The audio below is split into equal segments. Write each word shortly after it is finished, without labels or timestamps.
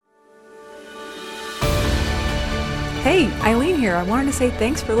Hey, Eileen here. I wanted to say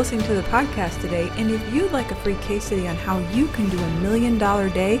thanks for listening to the podcast today. And if you'd like a free case study on how you can do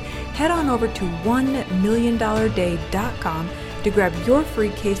 $1,000,000 day, head on over to $1,000,000day.com to grab your free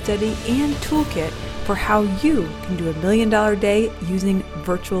case study and toolkit for how you can do $1,000,000 day using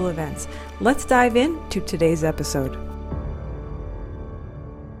virtual events. Let's dive into today's episode.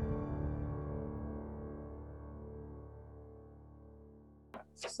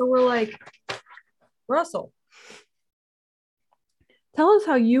 So we're like, Russell, tell us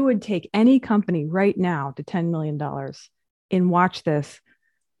how you would take any company right now to $10 million and watch this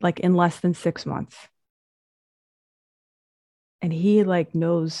like in less than 6 months. And he like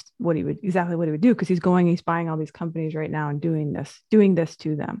knows exactly what he would do because he's buying all these companies right now and doing this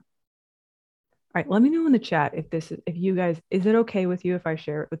to them. All right, let me know in the chat if you guys, is it okay with you if I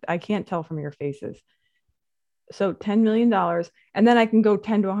share it? I can't tell from your faces. So $10 million, and then I can go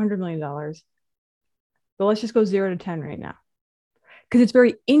 10 to $100 million. But let's just go 0 to 10 right now. Because it's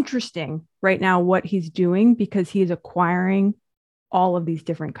very interesting right now what he's doing because he is acquiring all of these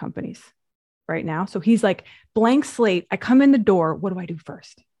different companies right now. So he's like, blank slate. I come in the door. What do I do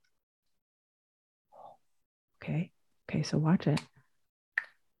first? Okay, so watch it.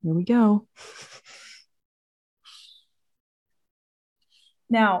 Here we go.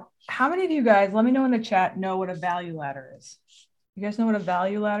 Now, how many of you guys, let me know in the chat, know what a value ladder is? You guys know what a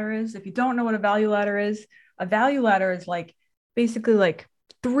value ladder is? If you don't know what a value ladder is like basically like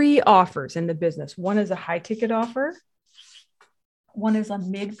 3 offers in the business. One is a high ticket offer. One is a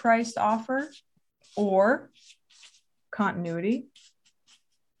mid-priced offer or continuity.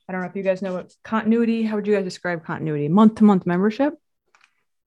 I don't know if you guys know what continuity, how would you guys describe continuity? Month-to-month membership.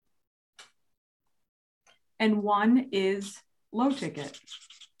 And one is low ticket.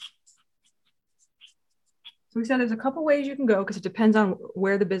 So we said there's a couple ways you can go because it depends on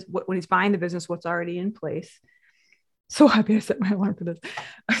where the business, when he's buying the business, what's already in place. So happy I set my alarm for this.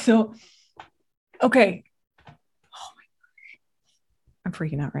 So, okay. Oh my gosh. I'm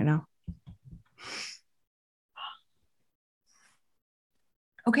freaking out right now.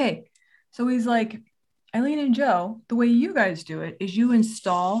 Okay. So he's like, Eileen and Joe, the way you guys do it is you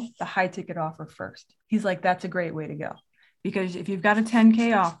install the high ticket offer first. He's like, that's a great way to go. Because if you've got a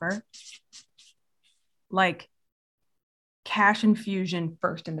 10K offer, like cash infusion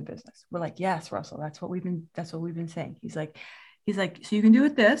first in the business. We're like, yes, Russell, that's what we've been saying. He's like, so you can do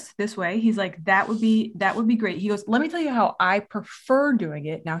it this way. He's like, that would be great. He goes, let me tell you how I prefer doing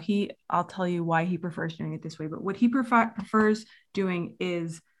it. Now I'll tell you why he prefers doing it this way, but what he prefers doing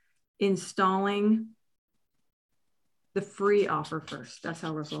is installing the free offer first. That's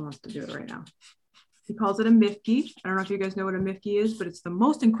how Russell wants to do it right now. He calls it a MIFGI. I don't know if you guys know what a MIFGI is, but it's the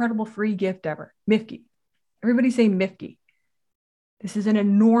most incredible free gift ever. MIFGI. Everybody say MIFGI. This is an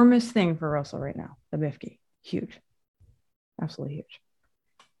enormous thing for Russell right now, the MIFGI. Huge. Absolutely huge.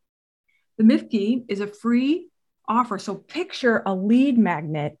 The MIFGI is a free offer. So picture a lead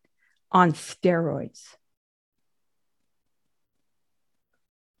magnet on steroids.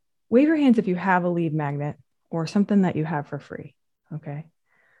 Wave your hands if you have a lead magnet or something that you have for free. Okay.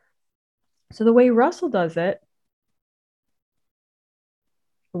 So the way Russell does it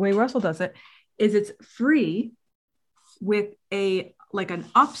is it's free with an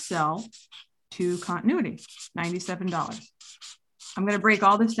upsell to continuity, $97. I'm going to break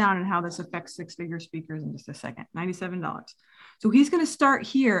all this down and how this affects 6-figure speakers in just a second. $97. So he's going to start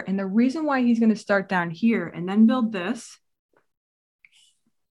here. And the reason why he's going to start down here and then build this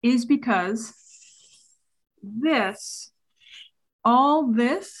is because all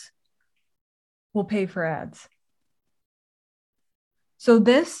this will pay for ads. So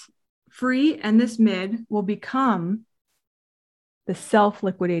this free and this mid will become the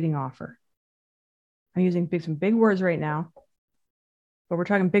self-liquidating offer. I'm using some big words right now, but we're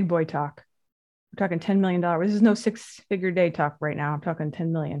talking big boy talk. We're talking $10 million. This is no 6-figure day talk right now. I'm talking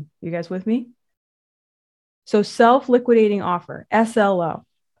 10 million. You guys with me? So self-liquidating offer, SLO.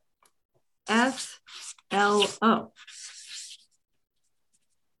 SLO,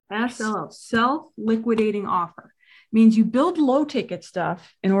 self-liquidating offer, means you build low ticket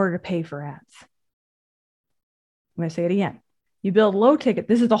stuff in order to pay for ads. I'm going to say it again. You build low ticket.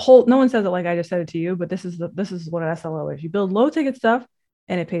 This is the whole, no one says it like I just said it to you, but this is what an SLO is. You build low ticket stuff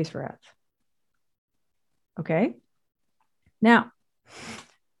and it pays for ads. Okay. Now,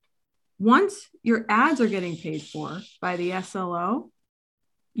 once your ads are getting paid for by the SLO,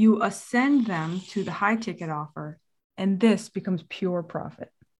 you ascend them to the high ticket offer, and this becomes pure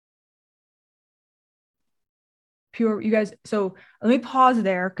profit. Pure, you guys. So let me pause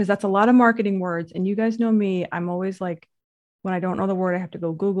there because that's a lot of marketing words. And you guys know me. I'm always like When I don't know the word, I have to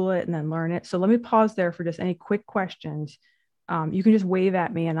go Google it and then learn it. So let me pause there for just any quick questions. You can just wave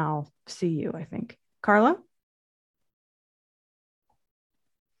at me and I'll see you, I think. Carla?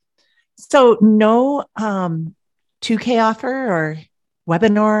 So no 2K offer or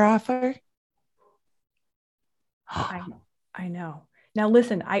webinar offer? I I know. Now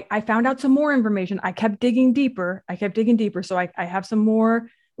listen, I found out some more information. I kept digging deeper. So I have some more.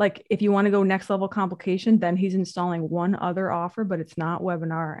 Like if you want to go next level complication, then he's installing one other offer, but it's not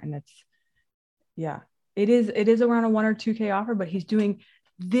webinar and it's yeah. It is around a 1 or 2K offer, but he's doing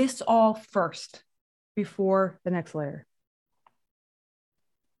this all first before the next layer.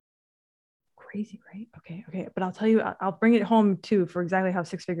 Crazy, right? Okay. But I'll tell you, I'll bring it home too for exactly how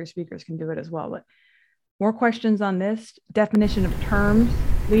six-figure speakers can do it as well. But more questions on this definition of terms,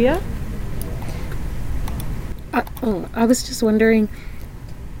 Leah? I was just wondering,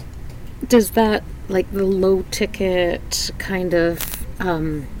 does that, like the low ticket kind of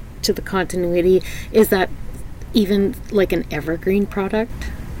to the continuity, is that even like an evergreen product?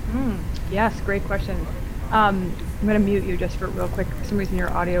 Yes, great question. I'm going to mute you just for real quick. For some reason,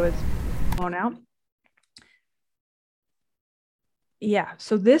 your audio is blown out. Yeah,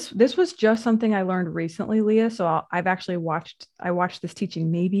 so this was just something I learned recently, Leah. So I've actually watched this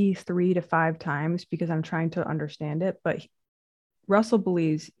teaching maybe 3 to 5 times because I'm trying to understand it. But Russell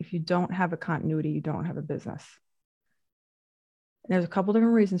believes if you don't have a continuity, you don't have a business. And there's a couple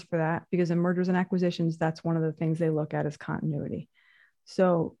different reasons for that because in mergers and acquisitions, that's one of the things they look at is continuity.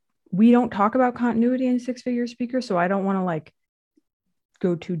 So we don't talk about continuity in six-figure speakers, so I don't want to like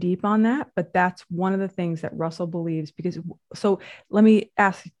go too deep on that, but that's one of the things that Russell believes because so let me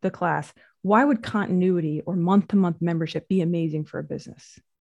ask the class, why would continuity or month-to-month membership be amazing for a business?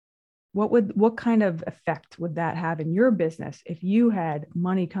 What kind of effect would that have in your business if you had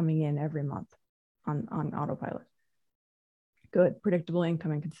money coming in every month on autopilot? Good, predictable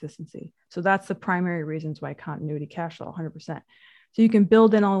income and consistency. So that's the primary reasons why continuity cash flow 100%. So you can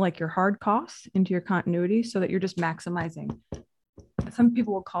build in all like your hard costs into your continuity so that you're just maximizing. Some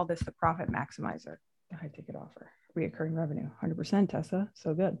people will call this the profit maximizer, the high ticket offer, reoccurring revenue, 100%, Tessa.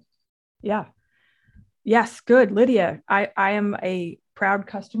 So good. Yeah. Yes, good. Lydia, I am a proud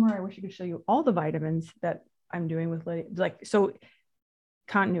customer. I wish I could show you all the vitamins that I'm doing with Lydia. Like, so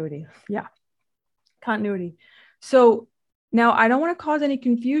continuity. Yeah. Continuity. So now I don't want to cause any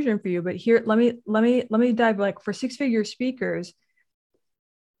confusion for you, but here, let me dive like for six-figure speakers.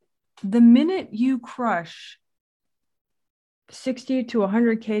 The minute you crush 60 to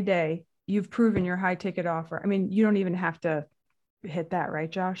 100K day, you've proven your high ticket offer. I mean, you don't even have to hit that, right,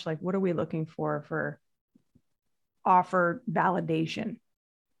 Josh? Like, what are we looking for offer validation?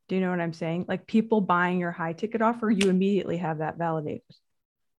 Do you know what I'm saying? Like people buying your high ticket offer, you immediately have that validated.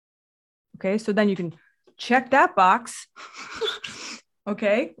 Okay, so then you can check that box.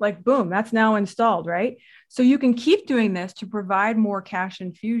 Okay, like boom, that's now installed, right? So you can keep doing this to provide more cash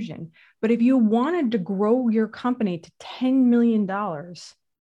infusion. But if you wanted to grow your company to $10 million,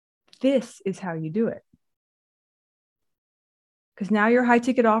 this is how you do it. Because now your high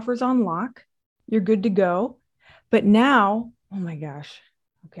ticket offers on lock, you're good to go. But now, oh my gosh,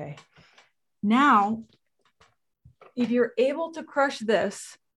 okay. Now, if you're able to crush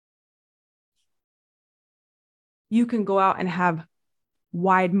this, you can go out and have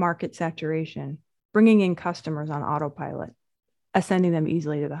wide market saturation, bringing in customers on autopilot, ascending them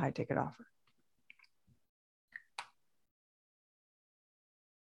easily to the high ticket offer.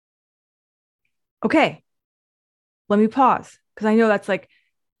 Okay, let me pause because I know that's like,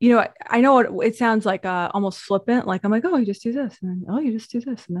 I know it sounds like almost flippant. Like I'm like, oh, you just do this, and then oh, you just do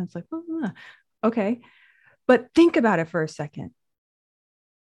this, and then it's like, oh, okay. But think about it for a second.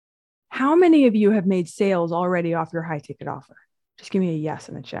 How many of you have made sales already off your high ticket offer? Just give me a yes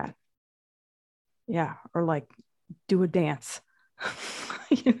in the chat. Yeah, or like do a dance.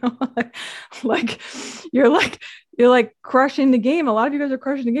 like you're like crushing the game. A lot of you guys are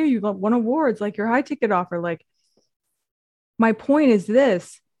crushing the game. You've won awards, like your high ticket offer. Like my point is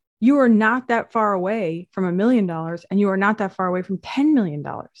this: you are not that far away from $1 million, and you are not that far away from $10 million.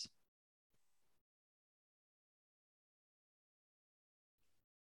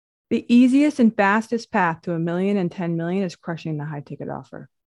 The easiest and fastest path to $1 million and 10 million is crushing the high ticket offer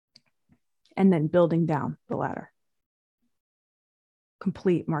and then building down the ladder.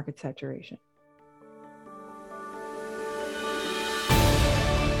 Complete market saturation.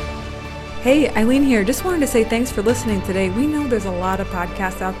 Hey, Eileen here. Just wanted to say thanks for listening today. We know there's a lot of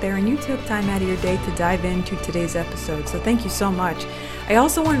podcasts out there, and you took time out of your day to dive into today's episode, so thank you so much. I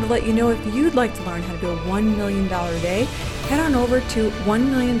also wanted to let you know if you'd like to learn how to do a $1 million day, head on over to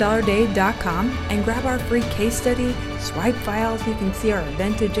 $1millionday.com and grab our free case study, swipe files. You can see our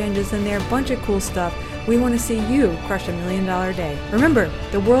event agendas in there, a bunch of cool stuff. We want to see you crush $1 million day. Remember,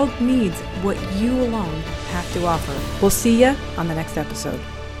 the world needs what you alone have to offer. We'll see you on the next episode.